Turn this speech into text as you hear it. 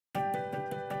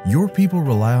Your people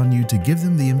rely on you to give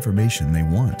them the information they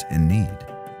want and need.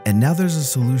 And now there's a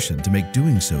solution to make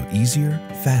doing so easier,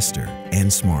 faster,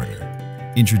 and smarter.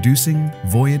 Introducing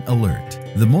Voyent Alert,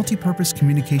 the multi-purpose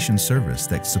communication service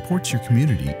that supports your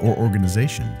community or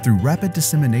organization through rapid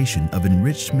dissemination of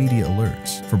enriched media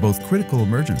alerts for both critical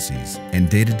emergencies and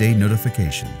day-to-day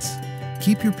notifications.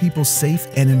 Keep your people safe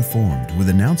and informed with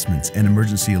announcements and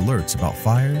emergency alerts about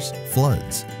fires,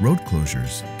 floods, road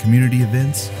closures, community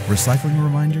events, recycling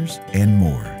reminders, and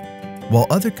more. While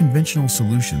other conventional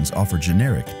solutions offer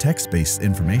generic text-based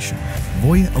information,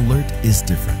 Voyent Alert is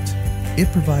different.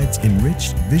 It provides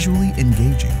enriched, visually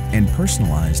engaging, and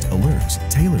personalized alerts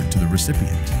tailored to the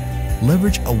recipient.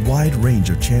 Leverage a wide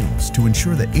range of channels to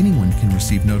ensure that anyone can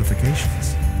receive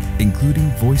notifications, including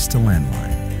voice to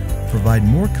landline. Provide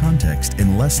more context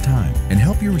in less time and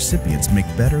help your recipients make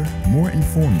better, more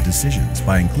informed decisions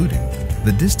by including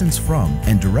the distance from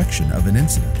and direction of an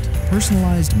incident,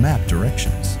 personalized map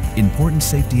directions, important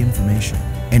safety information,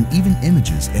 and even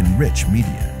images and rich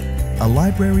media. A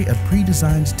library of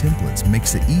pre-designed templates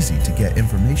makes it easy to get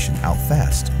information out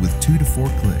fast with 2 to 4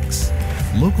 clicks.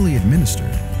 Locally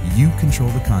administered, you control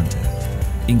the content.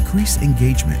 Increase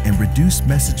engagement and reduce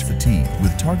message fatigue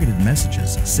with targeted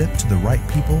messages sent to the right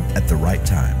people at the right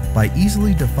time by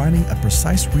easily defining a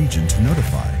precise region to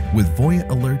notify with Voyent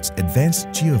Alert's advanced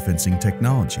geofencing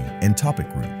technology and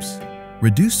topic groups.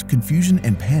 Reduce confusion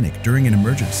and panic during an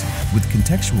emergency with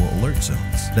contextual alert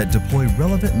zones that deploy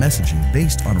relevant messaging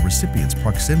based on a recipient's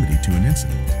proximity to an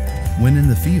incident. When in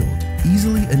the field,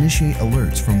 easily initiate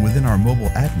alerts from within our mobile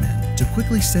admin to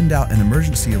quickly send out an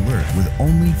emergency alert with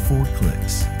only 4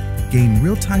 clicks. Gain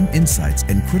real-time insights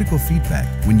and critical feedback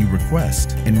when you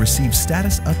request and receive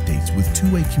status updates with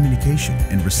two-way communication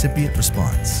and recipient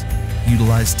response.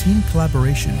 Utilize team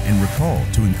collaboration and recall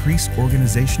to increase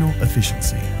organizational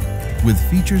efficiency. With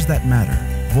features that matter,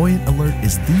 Voyent Alert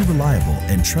is the reliable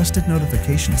and trusted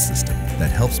notification system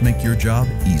that helps make your job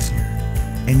easier.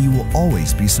 And you will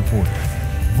always be supported.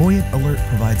 Voyent Alert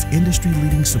provides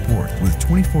industry-leading support with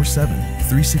 24/7,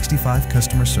 365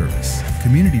 customer service,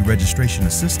 community registration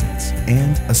assistance,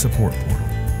 and a support portal.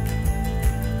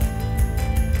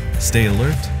 Stay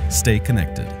alert, stay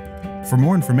connected. For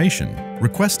more information,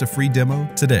 request a free demo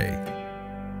today.